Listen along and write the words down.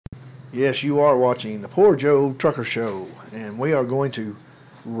Yes, you are watching the Poor Joe Trucker Show, and we are going to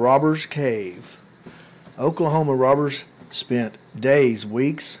Robbers Cave. Oklahoma robbers spent days,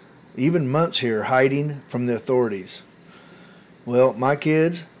 weeks, even months here hiding from the authorities. Well, my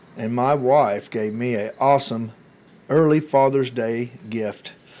kids and my wife gave me an awesome early Father's Day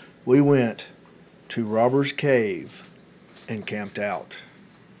gift. We went to Robbers Cave and camped out.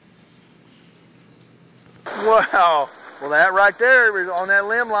 Wow! Well, that right there is on that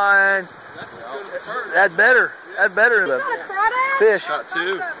limb line. That's better. That's better than the fish. Got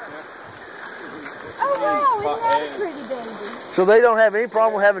two. Oh wow, that's pretty baby. So they don't have any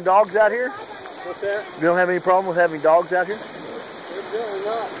problem with having dogs out here? What's that? You don't have any problem with having dogs out here? Evidently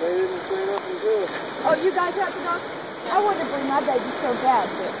not. They didn't say nothing good. Oh, you guys have the dogs? I wanted to bring my baby so bad,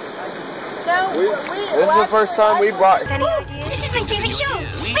 but This is the first time we brought. Any ideas? This is my favorite show.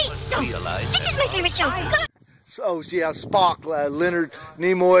 Wait, no. This is my favorite show. So yeah, Spock, Leonard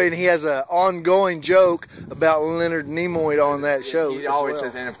Nimoy, and he has an ongoing joke about Leonard Nimoy on that show. He always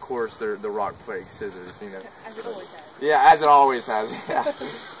says, and of course, the rock, paper, scissors, you know. as it always has. Yeah, as it always has. Yeah.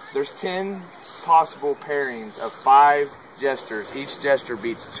 There's 10 possible pairings of 5 jesters. Each jester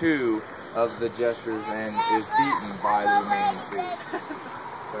beats 2 of the jesters and is beaten by the remaining 2.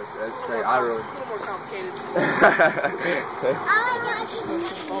 So it's great. I really. A little more complicated.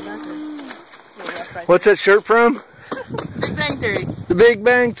 What's that shirt from? Big Bang Theory. The Big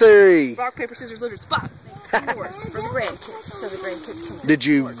Bang Theory. Rock, paper, scissors, lizard, spot. For the grandkids, so the grandkids can. Did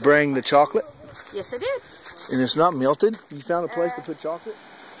you bring the chocolate? Yes, I did. And it's not melted? You found a place to put chocolate?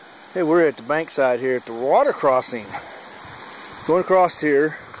 Hey, we're at the bankside here at the water crossing. Going across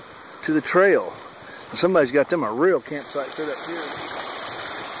here to the trail. And somebody's got them a real campsite set up here.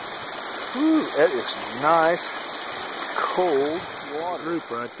 Woo, that is nice, cold water group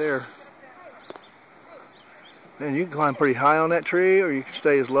right there. Man, you can climb pretty high on that tree, or you can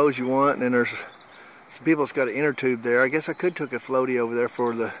stay as low as you want. And then there's some people that's got an inner tube there. I guess I could took a floaty over there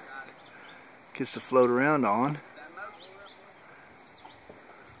for the kids to float around on.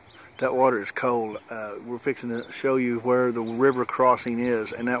 That water is cold. We're fixing to show you where the river crossing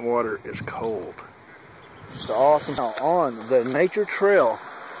is, and that water is cold. It's awesome. Now on the nature trail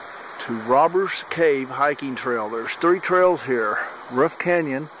to Robbers Cave hiking trail. There's 3 trails here: Rough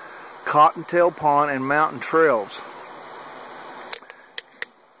Canyon, Cottontail Pond, and Mountain Trails.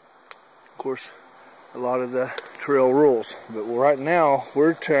 Of course, a lot of the trail rules, but right now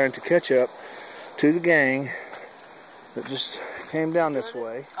we're trying to catch up to the gang that just came down this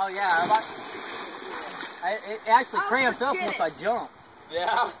way. Oh yeah, it actually cramped up once I jumped.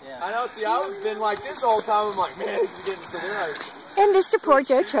 Yeah, I know. See, I've been like this the whole time. I'm like, man, it's getting so nice. And Mr. Poor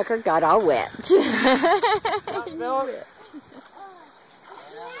Joe Trucker got all wet.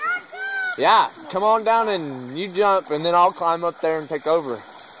 Yeah, come on down and you jump, and then I'll climb up there and take over.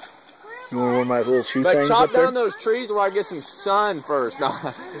 You want one of my little shoe But things chop up there? down those trees where I get some sun first. No,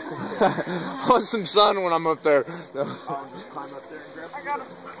 I want some sun when I'm up there. I'll just climb up there and grab I got him.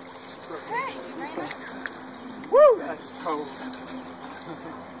 Hey, you ran it. Woo, that's cold.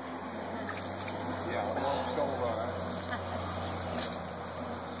 Yeah, well, it's cold, all right.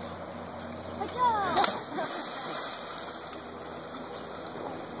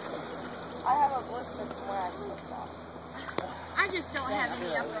 I have a blister from where I slipped off. I just don't have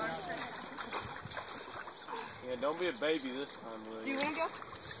any upper arm strength. Yeah, don't be a baby this time, Lily. Do you want to go?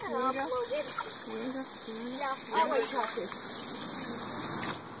 You want to go? Yeah, I'll wait till I see.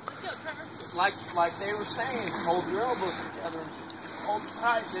 Let's go, Trevor. Like they were saying, hold your elbows together and just hold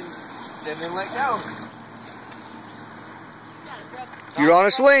tight, then let go. You're on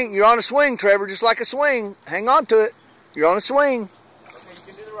a swing. You're on a swing, Trevor, just like a swing. Hang on to it. You're on a swing. Okay, you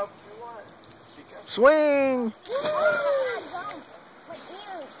can do the rope if you want. Swing.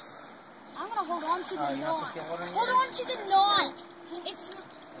 I'm gonna hold on to the knot. Hold on to the knot. It's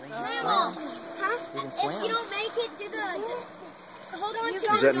Grandma. Huh? If you don't make it, hold on to the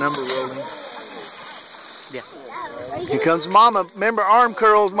knot. Is that number rolling? Yeah. Here comes Mama. Remember arm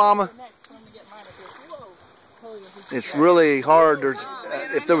curls, Mama. It's really hard.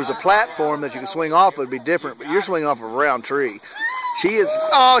 If there was a platform that you could swing off, it would be different. But you're swinging off of a round tree. She is.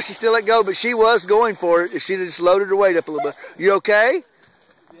 Oh, she still let go, but she was going for it. If she'd just loaded her weight up a little bit. You okay?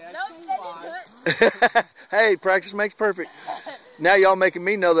 Yeah, Hey, practice makes perfect. Now y'all making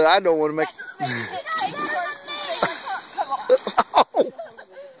me know that I don't want to make. Oh.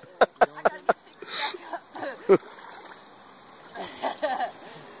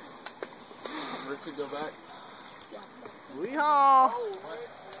 Rick, go back. Weehaw!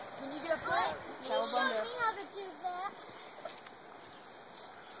 Can you do a flip? You showed me how to do that.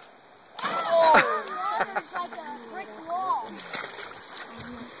 Oh, water's like a brick wall.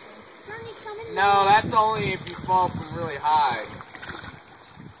 No, that's only if you fall from really high.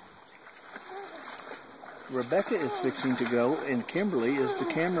 Rebecca is fixing to go, and Kimberly is the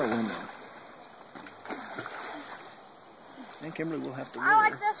camera woman. And Kimberly will have to wear I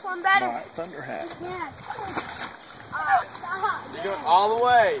like this one better. my thunder hat. Yeah. You do it all the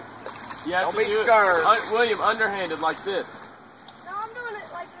way. Don't be scared. William, underhanded like this. No, I'm doing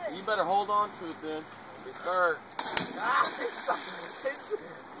it like this. You better hold on to it then. Be scared.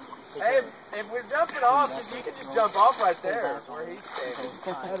 Hey, if we're jumping off, you can just jump off right there where he's standing.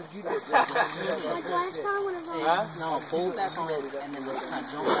 How did you do Like last time when I was No, pull back on it and then just kind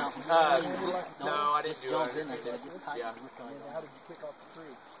of jump out. No, I didn't do it. Jump in there. Yeah. How did you pick off the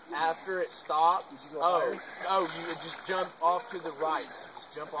tree? After it stops, you just jump off to the right.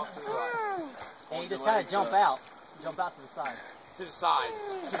 Just jump off to the right. And you just kind of jump out. Jump out to the side. To the side.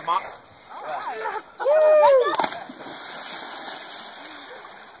 To the mop.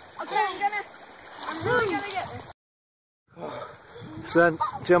 Okay, I'm really gonna get this. Son,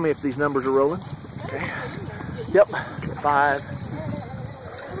 tell me if these numbers are rolling. Okay. Yep. 5.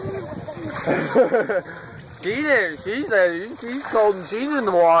 She did. She said she's cold and she's in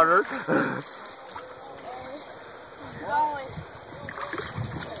the water.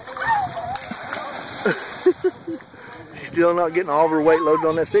 She's still not getting all of her weight loaded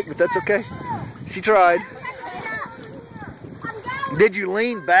on that stick, but that's okay. She tried. Did you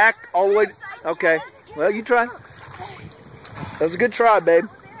lean back all the way? Okay. Well, you try. That was a good try, babe.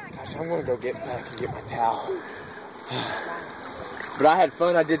 Gosh, I'm gonna go get back and get my towel. But I had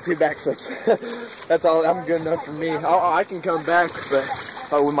fun. I did 2 backflips. That's all. I'm good enough for me. I can come back, but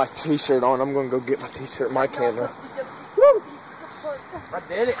with my t-shirt on, I'm gonna go get my t-shirt, my camera. Woo! I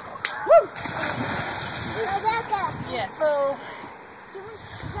did it. Woo! Yes.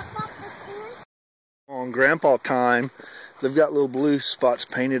 On Grandpa time, they've got little blue spots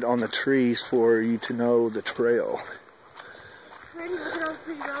painted on the trees for you to know the trail. Pretty, look at all the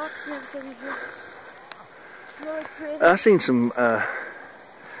pretty rocks and everything here. Really pretty. I've seen some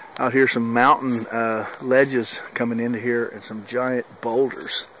out here, some mountain ledges coming into here, and some giant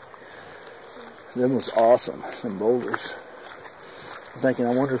boulders. Them was awesome, some boulders. I'm thinking,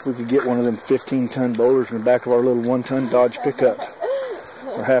 I wonder if we could get one of them 15-ton boulders in the back of our little 1-ton Dodge pickup,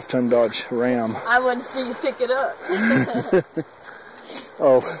 or half-ton Dodge Ram. I wouldn't see you pick it up.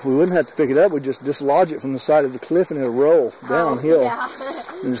 Oh, we wouldn't have to pick it up. We'd just dislodge it from the side of the cliff and it'll roll downhill. Yeah.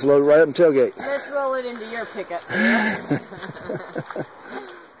 And just load it right up in the tailgate. Let's roll it into your pickup.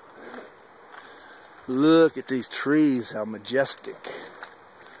 Look at these trees, how majestic.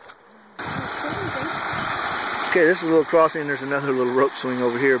 Okay, this is a little crossing. There's another little rope swing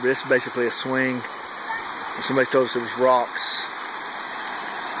over here, but it's basically a swing. Somebody told us it was rocks.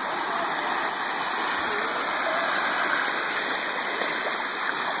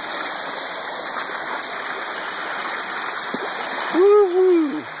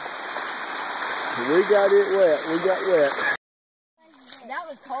 Woo-hoo! We got it wet. We got wet. That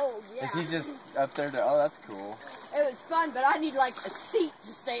was cold, yeah. Is he just up there to, oh, that's cool. It was fun, but I need like a seat to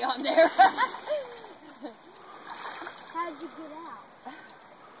stay on there. How'd you get out?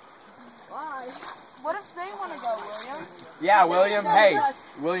 Why? What if they want to go, William? Yeah, William. Hey,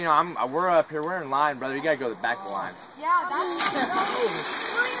 William, we're up here. We're in line, brother. You gotta go to the back of the line. Yeah, that's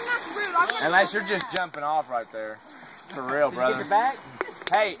William, that's rude. Unless you're just jumping off right there. For real, brother. Get your back?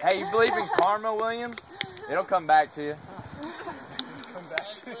 Hey, you believe in karma, William? It'll come back to you.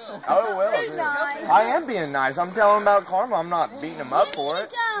 Oh, it will. Dude. Nice. I am being nice. I'm telling him about karma. I'm not beating him up for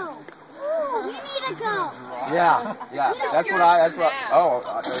it. Go. We need to go. Yeah. That's what. Oh,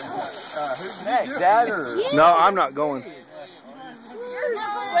 who's next, Dad or? No, I'm not going.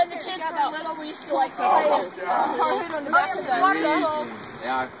 When the kids were little, we used to like play cartoon on the back of the water.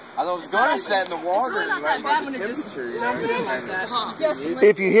 Yeah, I was going to set in the water. It's really not that bad when it just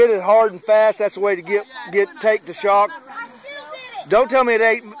If you hit it hard and fast, that's the way to take the shock. Don't tell me it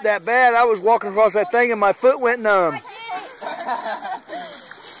ain't that bad. I was walking across that thing and my foot went numb.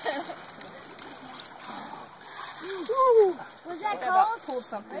 Was that cold? Pulled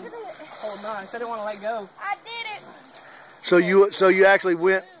something. Hold on, I said I didn't want to let go. I did it. So you actually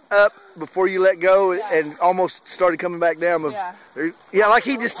went up before you let go and almost started coming back down. Yeah, like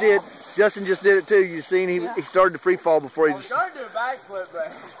he just did. Justin just did it too. You seen he started to free fall before he just. I was trying to do a backflip,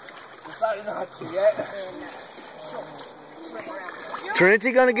 but decided not to yet.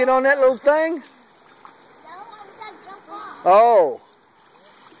 Trinity gonna get on that little thing? No, I was gonna jump off. Oh.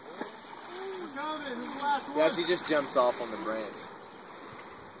 Yeah, she just jumps off on the branch.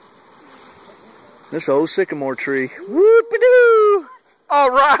 This old sycamore tree. Whoop-a-doo! All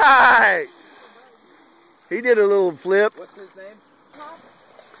right. He did a little flip. What's his name?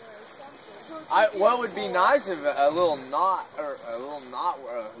 What would be nice if a little knot or a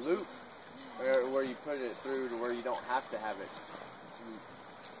loop where you put it through to where you don't have to have it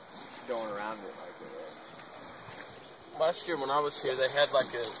going around it like that. Last year when I was here, they had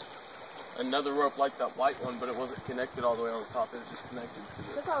like another rope like that white one, but it wasn't connected all the way on the top. It was just connected to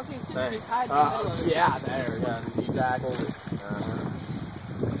the That's all he's thing. He's hiding in the middle of it. Yeah, there. Yeah, exactly.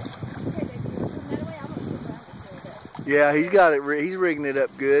 Yeah, he's got it. He's rigging it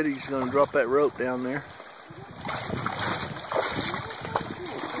up good. He's going to drop that rope down there.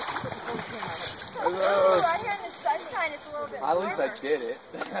 Right here in the sunshine, it's a little bit At least I warmer. did it.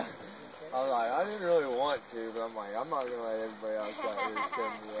 I was like, I didn't really want to, but I'm like, I'm not gonna let everybody else out here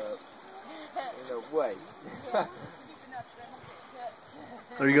stand me up. Ain't no way.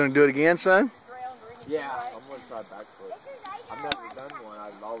 Are you going to do it again, son? Yeah, I'm gonna try backflip. I've never done one.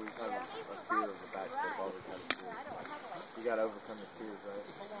 I've always had a fear of the backflip. Always had a fear. You gotta overcome your fears, right?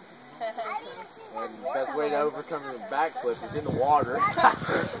 And the best way to overcome your backflip is in the water. In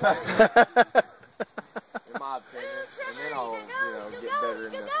my opinion. And then I'll, get better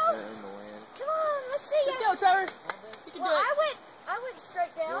in the land. Come on, let's see Let's it. go, Trevor. You can do Well, it. I went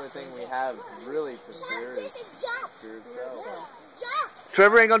straight The down. only thing we have really to fear is Jump. fear itself. Jump.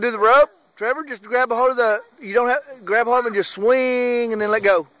 Trevor ain't going to do the rope. Trevor, just grab a hold of the, you don't have, grab hold of it and just swing and then let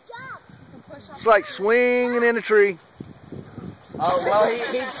go. Jump. It's like swinging in a tree. Oh, well,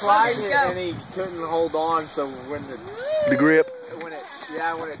 he tried it and he couldn't hold on, so when The grip. when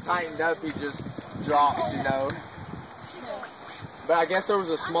it tightened up, he just dropped, But I guess there was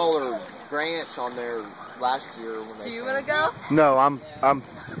a smaller branch on there last year when they. Do you want to go? No, I'm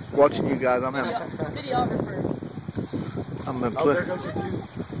watching you guys. I'm having, Videographer. I'm going to Oh, put, there goes your tube.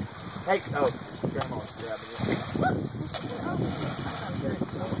 Hey, Grandma's grabbing it.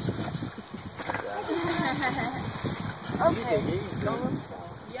 Okay.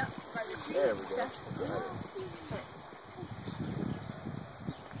 Yep. There we go.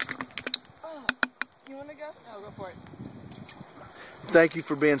 You want to go? No, go for it. thank you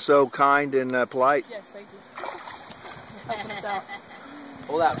for being so kind and polite. Yes, thank you. Helping us out.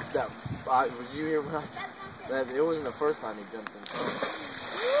 Well, was you here when it wasn't the first time he jumped in.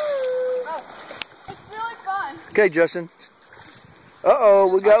 It's really fun. Okay, Justin. Uh-oh,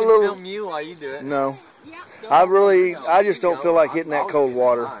 we got a little... Film you while you do it. No. Yeah. I just don't feel like hitting that cold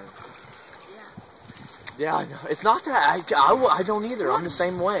water. Yeah, I know. It's not that I don't either. I'm the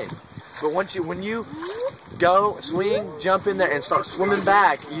same way. But when you go swing, jump in there, and start swimming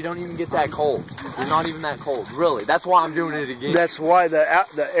back, you don't even get that cold. You're not even that cold, really. That's why I'm doing it again. That's why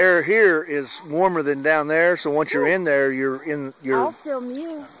the air here is warmer than down there. So once you're in there, I'll film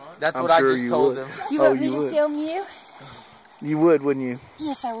you. That's I'm what sure I just you told would. them. You Oh, want me you to would. film you? You would, wouldn't you?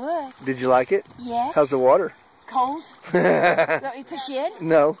 Yes, I would. Did you like it? Yes. How's the water? Cold? Want me to push you in?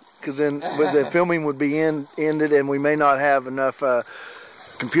 No, because then the filming would be ended, and we may not have enough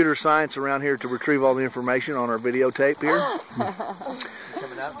computer science around here to retrieve all the information on our videotape here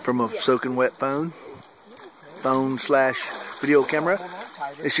from a soaking wet phone / video camera.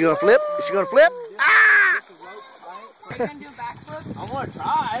 Is she gonna flip? Is she gonna flip? Ah! Are you going to do a backflip? I'm gonna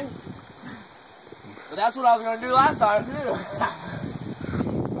try. But that's what I was gonna do last time too.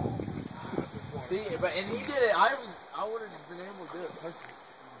 See, and he did it. I would have been able to do it perfect.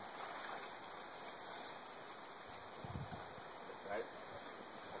 Right?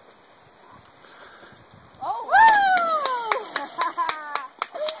 Oh,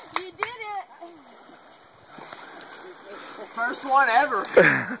 woo! You did it. First one ever.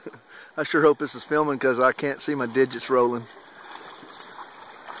 I sure hope this is filming because I can't see my digits rolling.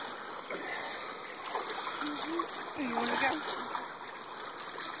 You want to go?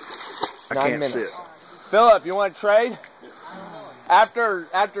 I 9 can't minutes. sit. Philip, you want to trade? After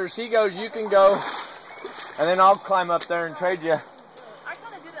she goes, you can go, and then I'll climb up there and trade you. I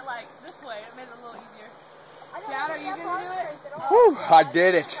kind of did it like this way. It made it a little easier. Dad, are you going to do it? Whew, I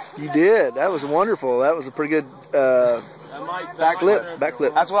did it. You did. That was wonderful. That was a pretty good backflip.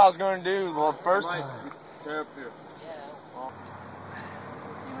 Backflip. That's what I was going to do the first time.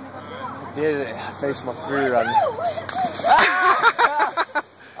 I did it. I faced my fear.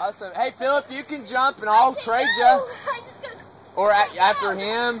 Awesome. Hey, Philip, you can jump and I'll trade you. Or after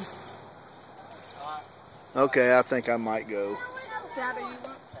him. Okay, I think I might go. Dad, are you...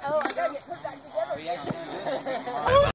 Oh, I got to get put back together.